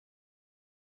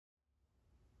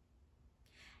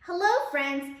Hello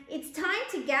friends, it's time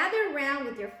to gather around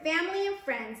with your family and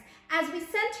friends as we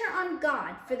center on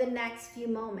God for the next few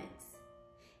moments.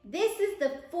 This is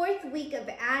the fourth week of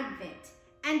Advent,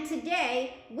 and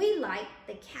today we light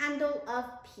the candle of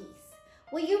peace.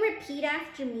 Will you repeat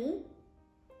after me?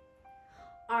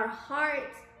 Our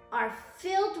hearts are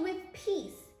filled with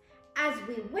peace as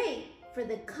we wait for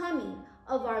the coming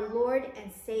of our Lord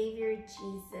and Savior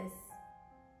Jesus.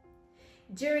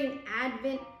 During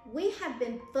Advent, we have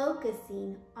been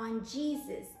focusing on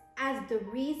Jesus as the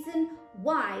reason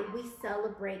why we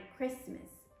celebrate Christmas.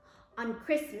 On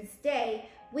Christmas Day,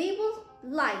 we will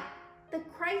light the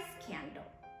Christ candle.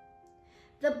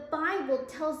 The Bible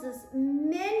tells us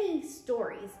many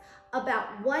stories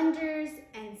about wonders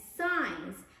and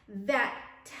signs that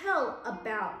tell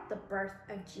about the birth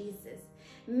of Jesus.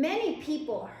 Many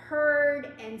people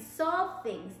heard and saw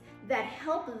things that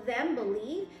helped them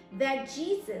believe that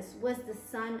Jesus was the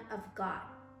Son of God.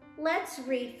 Let's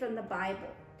read from the Bible.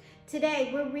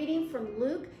 Today we're reading from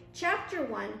Luke chapter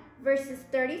 1, verses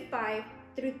 35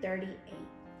 through 38.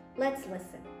 Let's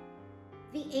listen.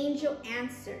 The angel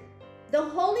answered, "The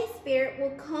Holy Spirit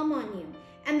will come on you,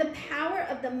 and the power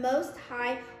of the Most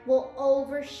High will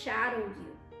overshadow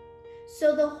you.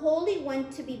 So the Holy One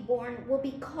to be born will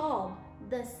be called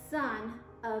the Son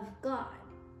of God.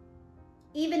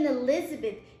 Even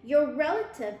Elizabeth, your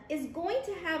relative, is going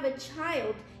to have a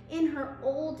child in her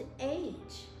old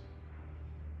age.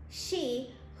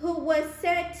 She, who was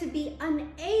said to be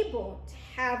unable to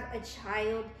have a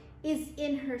child, is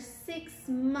in her 6th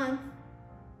month.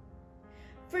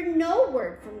 For no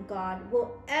word from God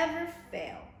will ever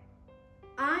fail."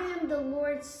 "I am the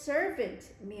Lord's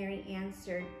servant," Mary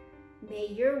answered. "May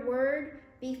your word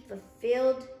be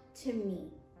fulfilled to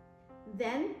me."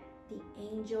 Then the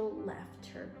angel left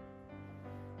her.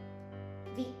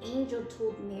 The angel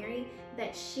told Mary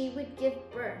that she would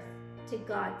give birth to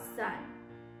God's Son.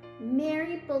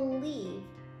 Mary believed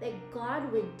that God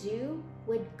would do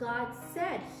what God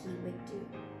said he would do.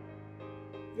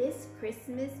 This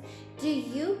Christmas, do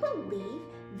you believe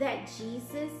that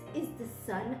Jesus is the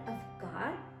Son of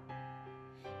God?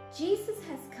 Jesus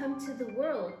has come to the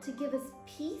world to give us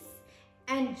peace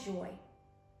and joy.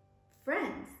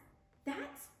 Friends,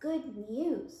 that's good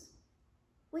news.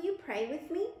 Will you pray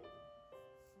with me?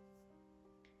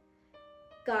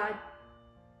 God,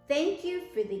 thank you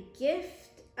for the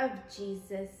gift of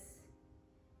Jesus.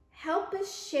 Help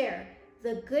us share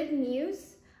the good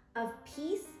news of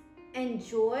peace and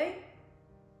joy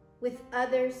with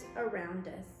others around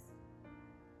us.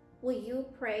 Will you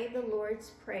pray the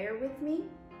Lord's Prayer with me?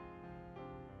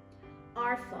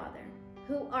 Our Father,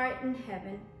 who art in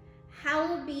heaven,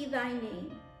 hallowed be thy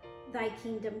name. Thy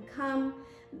kingdom come,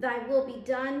 thy will be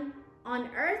done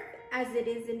on earth as it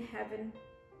is in heaven.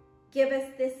 Give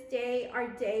us this day our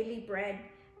daily bread,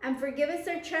 and forgive us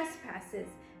our trespasses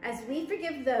as we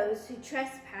forgive those who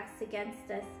trespass against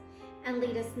us. And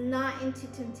lead us not into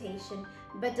temptation,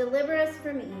 but deliver us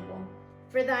from evil.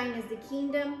 For thine is the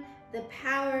kingdom, the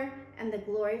power, and the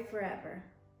glory forever.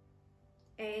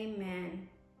 Amen.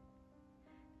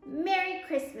 Merry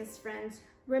Christmas, friends.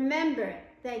 Remember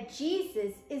that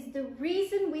Jesus is the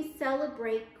reason we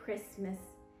celebrate Christmas.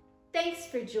 Thanks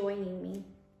for joining me.